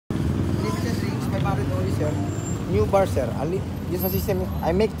sir. New bar, sir. This system,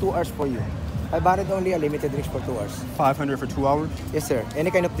 I make 2 hours for you. 500 only, a limited drinks for 2 hours. 500 for 2 hours? Yes, sir. Any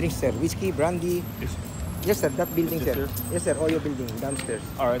kind of drinks, sir. Whiskey, brandy. Yes, sir. That building, Yes, sir. sir. Yes, sir. Oyo building, downstairs.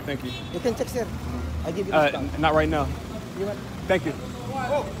 All right, thank you. You can check, sir. I give you discount. Not right now. You want? Thank you.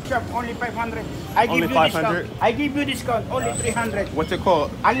 Oh, chef, only 500. I give Only you 500? discount. I give you discount, only 300. What's it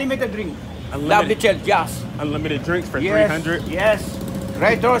called? Unlimited drink. Unlimited, Double gas. unlimited drinks for Yes, 300? yes.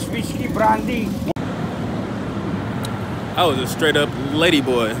 Red Rose, whiskey, brandy. I was a straight up lady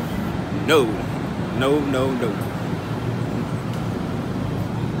boy. No, no, no, no.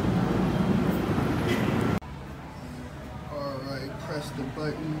 Alright, press the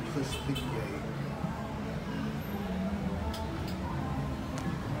button, push the gate.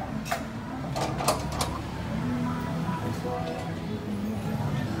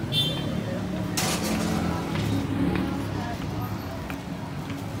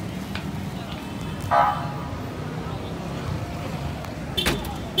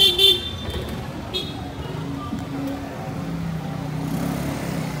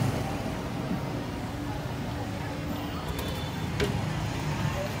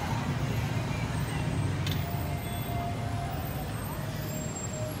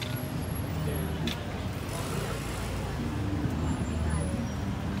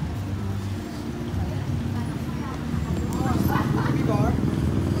 Bar,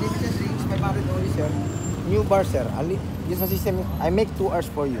 limited drinks, 500 only, sir. New bar, sir. This system, I make 2 hours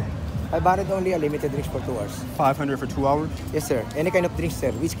for you. 500 only, a limited drinks for 2 hours. 500 for 2 hours? Yes, sir. Any kind of drinks,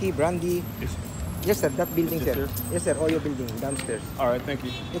 sir. Whiskey, brandy. Yes, sir. That building, Yes, sir. sir. Yes, sir. Oyo building, downstairs. All right, thank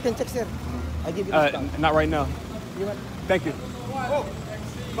you. You can check, sir. I give you discount. Not right now. You want? Thank you. Oh,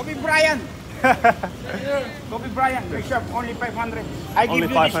 Kobe Bryant. Kobe Bryant, chef, only 500. I give Only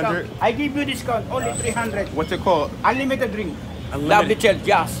you 500? discount. I give you discount, only 300. What's it called? Unlimited drink. Unlimited, Double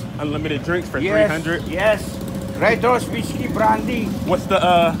gas. unlimited drinks for Yes, 300? yes. Red Rose, whiskey, brandy. What's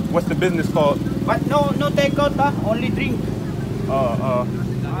the business called? But no takeout, only drink.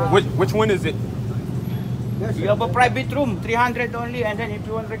 Which one is it? Yes, You sir. have a private room, 300 only, and then if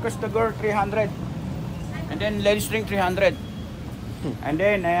you want to request the girl, 300. And then ladies drink 300. And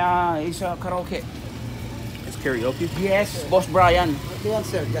then it's a karaoke. It's karaoke? Yes, Boss Brian. What do you want,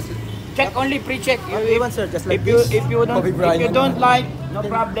 sir? Just Check only, pre-check. What do you want, sir? Just like If you this? if you don't Kobe Bryant. if you don't like, no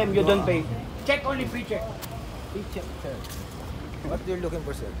problem, you don't pay. Check only, pre-check. Please check, sir. What are you looking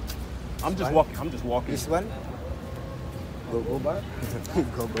for, sir? I'm just One? walking. I'm just walking. This one? Go bar?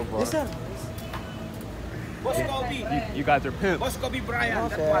 Go bar. Yes, sir. Boss Kobe. You guys are pimps. Boss Kobe Brian. No,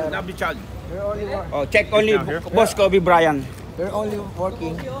 That sir. one, double charge. We're only, Oh, check only down here? Boss Kobe Brian. we're only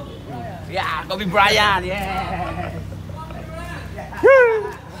working. Yeah, Kobe Bryant. Yeah.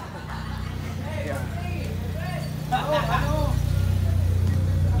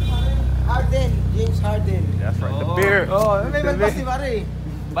 Harden, James Harden. That's right. The beard. Oh, may The malpas si beard. pare.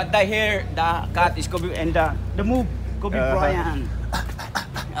 But the hair, the cut is Kobe, and the move, Kobe Bryant.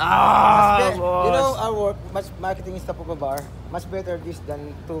 Ah, boss. You know, our work, much marketing staff of a bar, much better this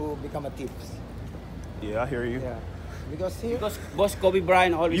than to become a tips. Yeah, I hear you. Yeah. Because here, Because Boss Kobe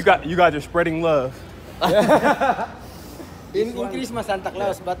Bryant always. You guys are spreading love. in Christmas, Santa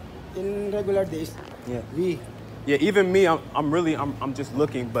Claus, but in regular days, Yeah. we. Yeah, even me, I'm just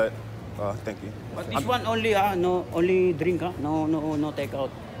looking, but thank you. But this one only, no, only drink, no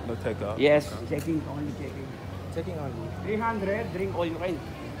takeout. No takeout. Yes, checking, only checking. Checking only. 300, drink all you can.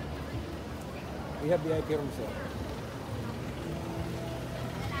 We have VIP room, sir.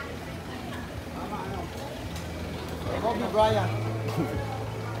 Kobe Bryant.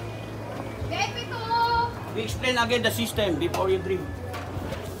 We explain again the system before you drink.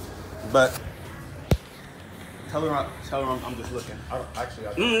 But tell her I'm just looking.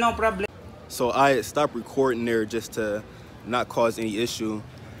 No problem. So I stopped recording there just to not cause any issue.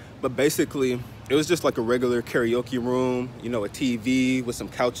 But basically, it was just like a regular karaoke room, you know, a TV with some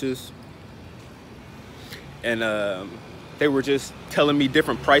couches. And they were just telling me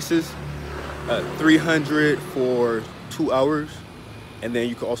different prices. 300 for 2 hours. And then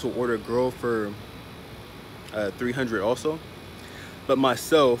you could also order a girl for 300 also. But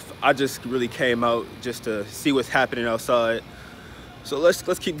myself, I just really came out just to see what's happening outside. So let's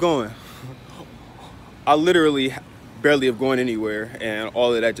keep going. I literally barely have gone anywhere, and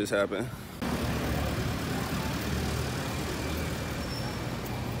all of that just happened.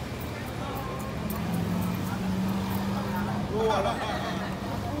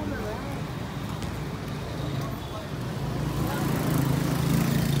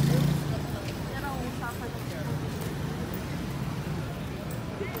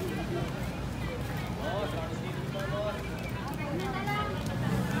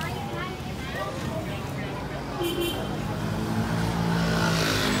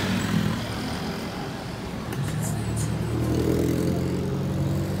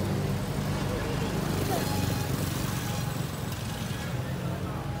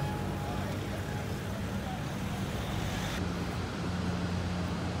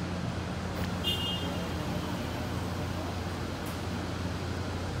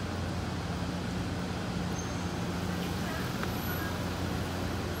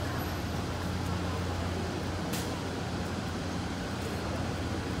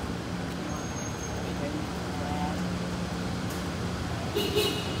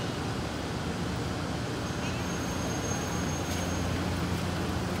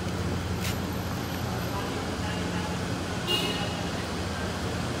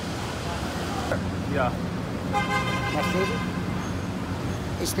 Yeah. Next lady.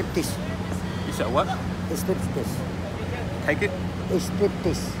 Striptease. You said what? Striptease. Take it?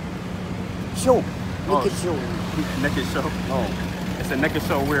 Striptease. Show. Naked show. Naked show. Oh. It's a naked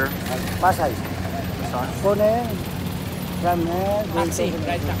show where? Pasay. Sorry. From there, from there, Taxi,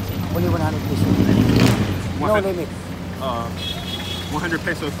 right taxi. only 100 pesos. No 100 limit. 100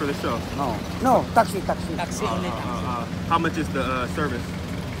 pesos for the show. No, taxi. Taxi only How much is the service?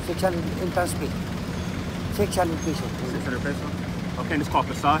 600 in transport. 600 pesos. 600 pesos. Okay, and it's called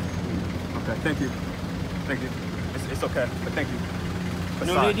Facade. Okay, thank you. Thank you. It's okay, but thank you.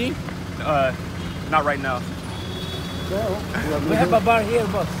 No Facade. lady? Not right now. We have a bar here,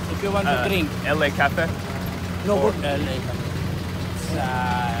 boss. If you want to drink. LA Cafe. No Or good. LA.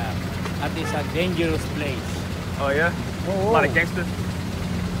 That is a dangerous place. Oh yeah? Oh, A lot of gangsters?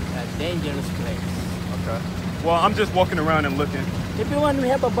 A dangerous place. Okay. Well, I'm just walking around and looking. If you want, we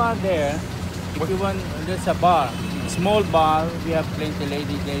have a bar there. If you want, there's a bar. Small bar. We have plenty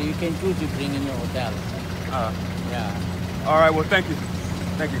ladies there. You can choose to bring in your hotel. Yeah. All right, well, thank you.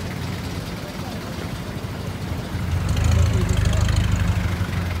 Thank you.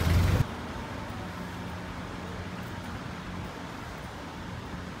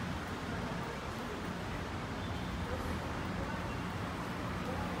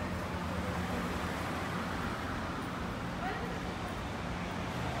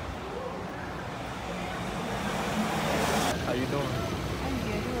 How you doing? I'm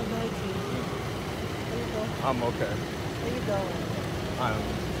good. How about you? Where you go? I'm okay. Where you going? I'm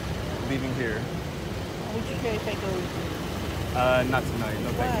leaving here. Would you care if I go with you? Not tonight. No,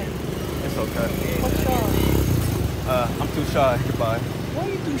 Why? thank you. It's okay. What's wrong? I'm too shy. Goodbye. Why are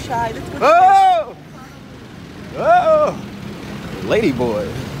you too shy? Let's go to Oh! Oh! Ladyboy.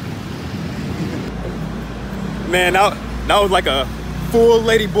 Man, that was like a full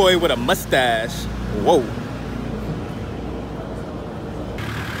ladyboy with a mustache. Whoa.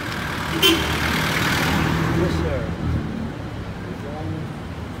 Yes, sir.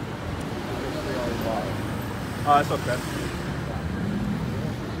 It's okay.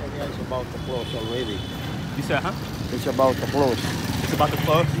 It's about to close already. You said, huh? It's about to close. It's about to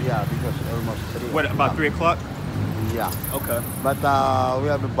close? Yeah, because almost 3. What, about 3 o'clock? Yeah. Okay. But we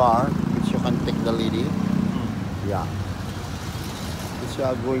have a bar which you can take the lady. Yeah. It's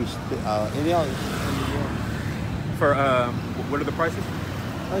going anyhow. For, what are the prices?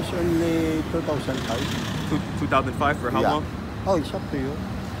 It's only 2,500. 2005 for how Yeah. long? Oh, it's up to you.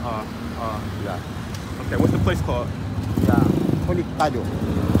 Yeah. Okay, what's the place called? Yeah. Conectado.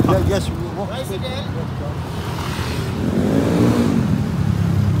 Yeah, yes. Walk.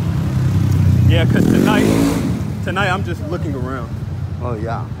 Yeah, because tonight I'm just looking around. Oh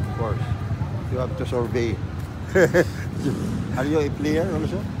yeah, of course. You have to survey. Are you a player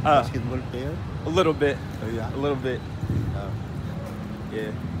also? Basketball player? A little bit. Oh yeah. A little bit.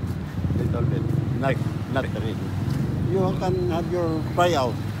 Yeah. Little bit. Not really. You can have your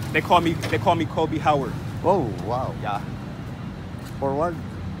tryout. They call me Kobe Howard. Oh wow. Yeah. Forward.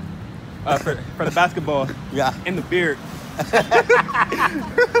 For the basketball. Yeah. In the beard.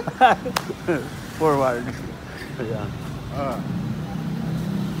 Forward. Yeah.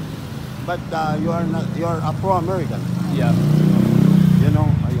 But you are Afro-American. Yeah. You know,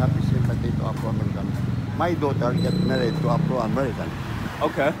 I have sympathy to Afro-American. My daughter get married to Afro-American.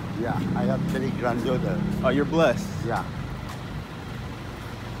 Okay. Yeah, I have 3 granddaughters. Oh, you're blessed. Yeah.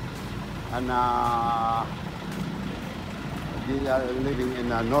 And they are living in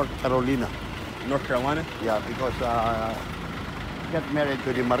North Carolina. North Carolina? Yeah, because get married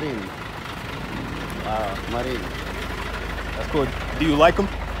to the Marine. Marine. That's cool. Do you like him?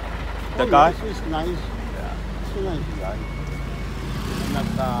 The Oh, guy? yes, he's nice. Yeah. He's a nice guy. He's not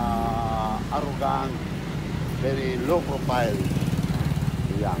arrogant. Very low profile.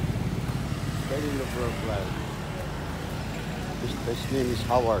 Yeah. Very low profile. His name is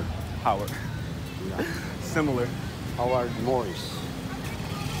Howard. Howard. Yeah. similar. Howard Morris.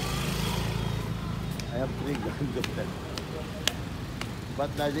 I have 3 granddaughters.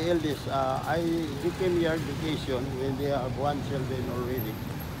 But the eldest, they came here vacation when they have 1 children already.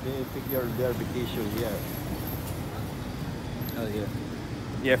 They figure their vacation here. Oh yeah.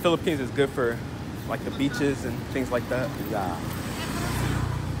 Yeah, Philippines is good for like the beaches and things like that. Yeah.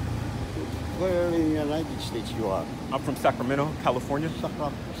 Where in the United States you are? I'm from Sacramento, California.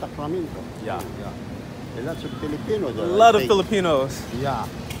 Sacramento. Yeah. Yeah. And lots of Filipinos there. A lot I of think. Filipinos. Yeah.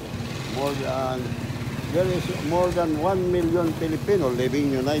 There is more than 1 million Filipinos living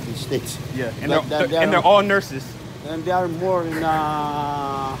in the United States. Yeah, and But they're all nurses. And they are more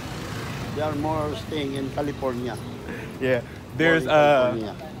staying in California. Yeah, there's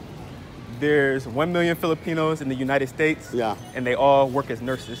 1 million Filipinos in the United States. Yeah. And they all work as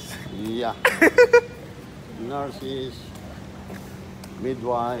nurses. Yeah. Nurses,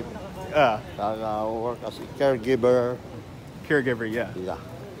 midwife, work as a caregiver. Caregiver, yeah. Yeah.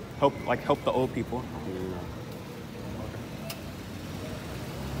 Help the old people. Yeah.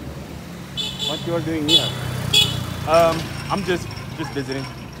 What you are doing here? I'm just visiting.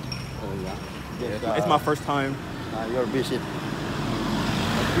 Yeah. Yeah, it's my first time. Your visit.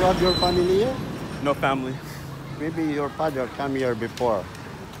 But you have your family here? No family. Maybe your father come here before.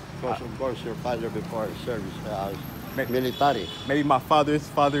 Because of course your father before served as military. Maybe my father's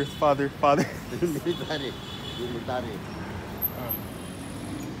father. Military.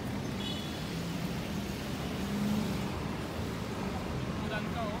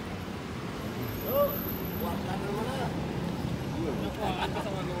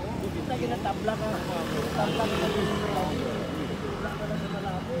 Kita ginatabla ka. Tabla ka na sa Malate. Tabla ka na sa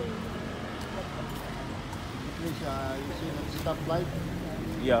Malate. Please, you see that stoplight?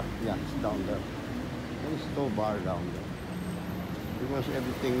 Yeah. Yeah, it's down there. There's no bar down there. Because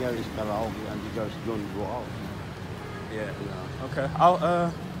everything here is karaoke and the girls don't go out. Yeah. Yeah. Okay.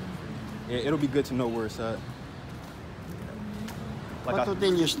 It'll be good to know where it's at. What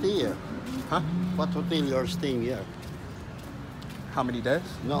hotel you stay here? Huh? What hotel you're staying here? How many days?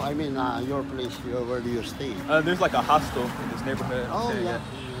 No, I mean your place. Where do you stay? There's like a hostel in this neighborhood. Oh Yeah, yeah,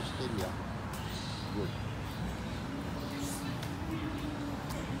 you stay here. Good.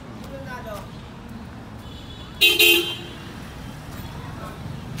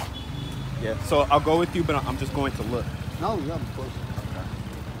 Yeah. So I'll go with you, but I'm just going to look. No, yeah, of course.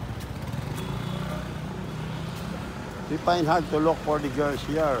 We find hard to look for the girls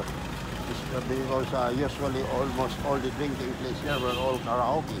here. Because usually almost all the drinking places here were all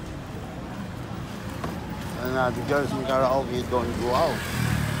karaoke. And the girls in karaoke don't go out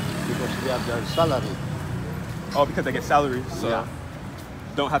because they have their salary. Oh, because they get salaries, so Yeah.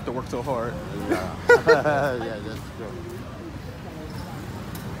 don't have to work so hard. Yeah, yeah, that's true.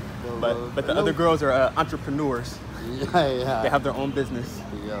 So, But the other girls are entrepreneurs. yeah. They have their own business.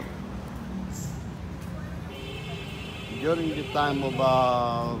 Yeah. During the time of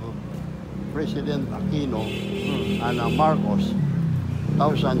President Aquino and Marcos,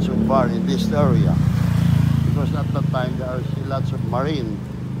 thousands of bar in this area. Because at that time there are still lots of Marine,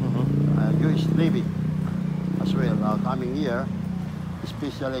 Jewish Navy as well coming here,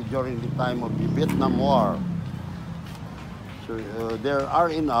 especially during the time of the Vietnam War. So their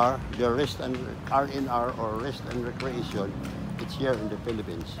R&R, their R&R or rest and recreation, it's here in the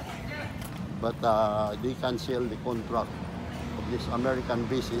Philippines. But they cancel the contract of this American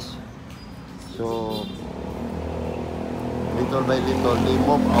basis. So little by little they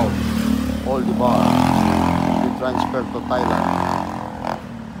move out all the bars. They transfer to Thailand.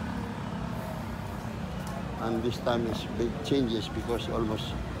 And this time is big changes because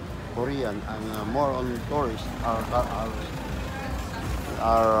almost Korean and more on tourists are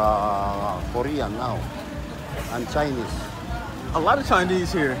Korean now and Chinese. A lot of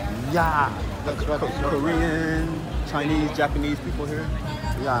Chinese here. Yeah, that's what it's Korean, Chinese, Japanese people here.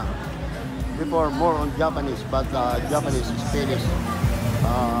 Yeah. Before more on Japanese, but Japanese Spanish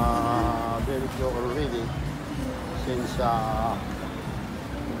very few already since of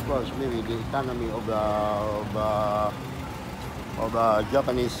course maybe the economy of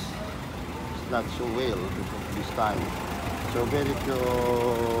Japanese is not so well this time. So very few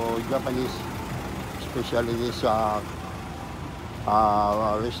Japanese, especially this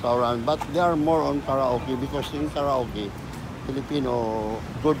restaurant, but they are more on karaoke because in karaoke Filipino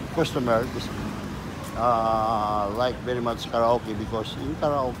good customer is like very much karaoke because in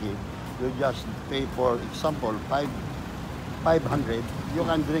karaoke you just pay, for example, 500, you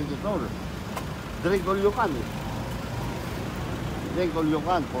can drink it all. Drink all you can. Drink all you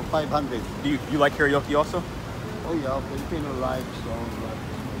can for 500. Do you like karaoke also? Oh yeah, Filipino likes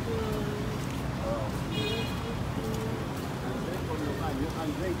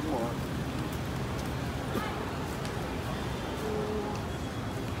can drink more.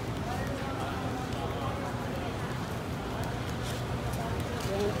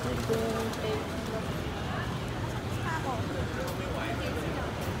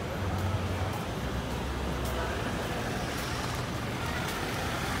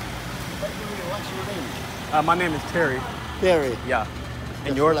 What's your name? My name is Terry. Terry. Yeah. And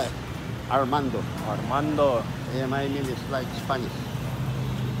Just yours? like Armando. Armando. Yeah, my name is like Spanish.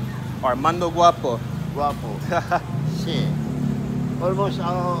 Armando Guapo. Guapo. Sí. Almost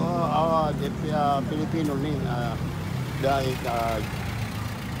the Filipino name, like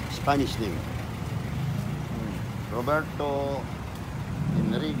Spanish name. Roberto,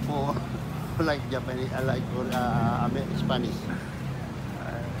 Enrico, like Japanese, like Spanish.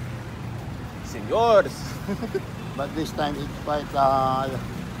 Senores. But this time it's quite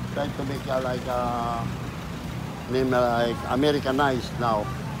trying to make like name like Americanized now,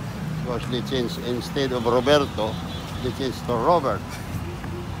 because they changed instead of Roberto, they changed to Robert.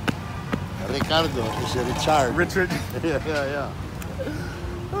 Ricardo is Richard. Richard. yeah.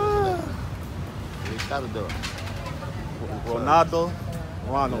 Ricardo. Ronaldo.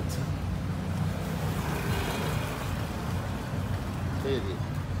 Ronald. Terry.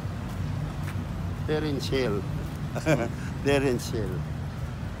 Terence Hill. Terence Hill.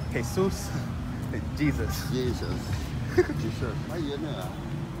 Jesus. Jesus. Jesus. Jesus. Ayun na.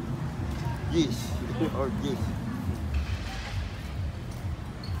 Yes. Or yes.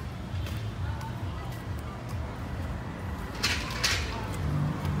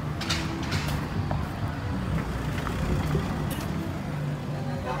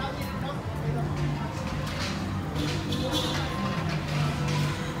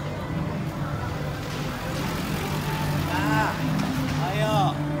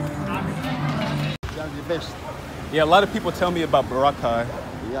 They're the best. Yeah, a lot of people tell me about Boracay.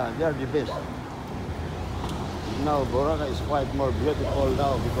 Yeah, they're the best. Now, Boracay is quite more beautiful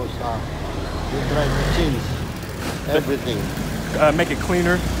now because they try to change everything. Make it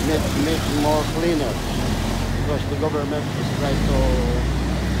cleaner. Make more cleaner. Because the government is trying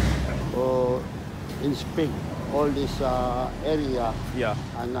to inspect all this area. Yeah.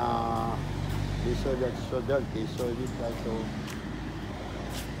 And they saw that's so dirty, so they try to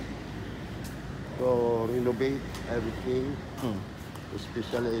renovate everything,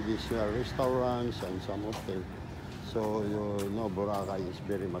 especially these restaurants and some hotels. So you know, Boracay is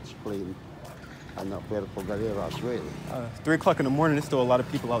very much clean, and Puerto Galera as well. 3 o'clock in the morning, there's still a lot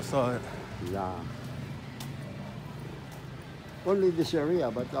of people outside. Yeah. Only this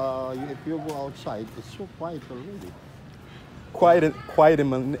area, but if you go outside, it's so quiet already. Quiet in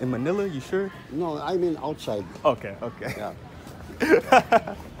Manila, you sure? No, I mean outside. Okay, okay. Yeah.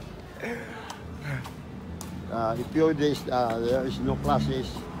 If you days there is no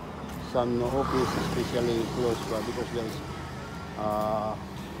classes, some office especially closed because there is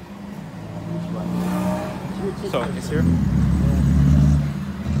this one. So, it's here?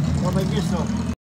 What about this one?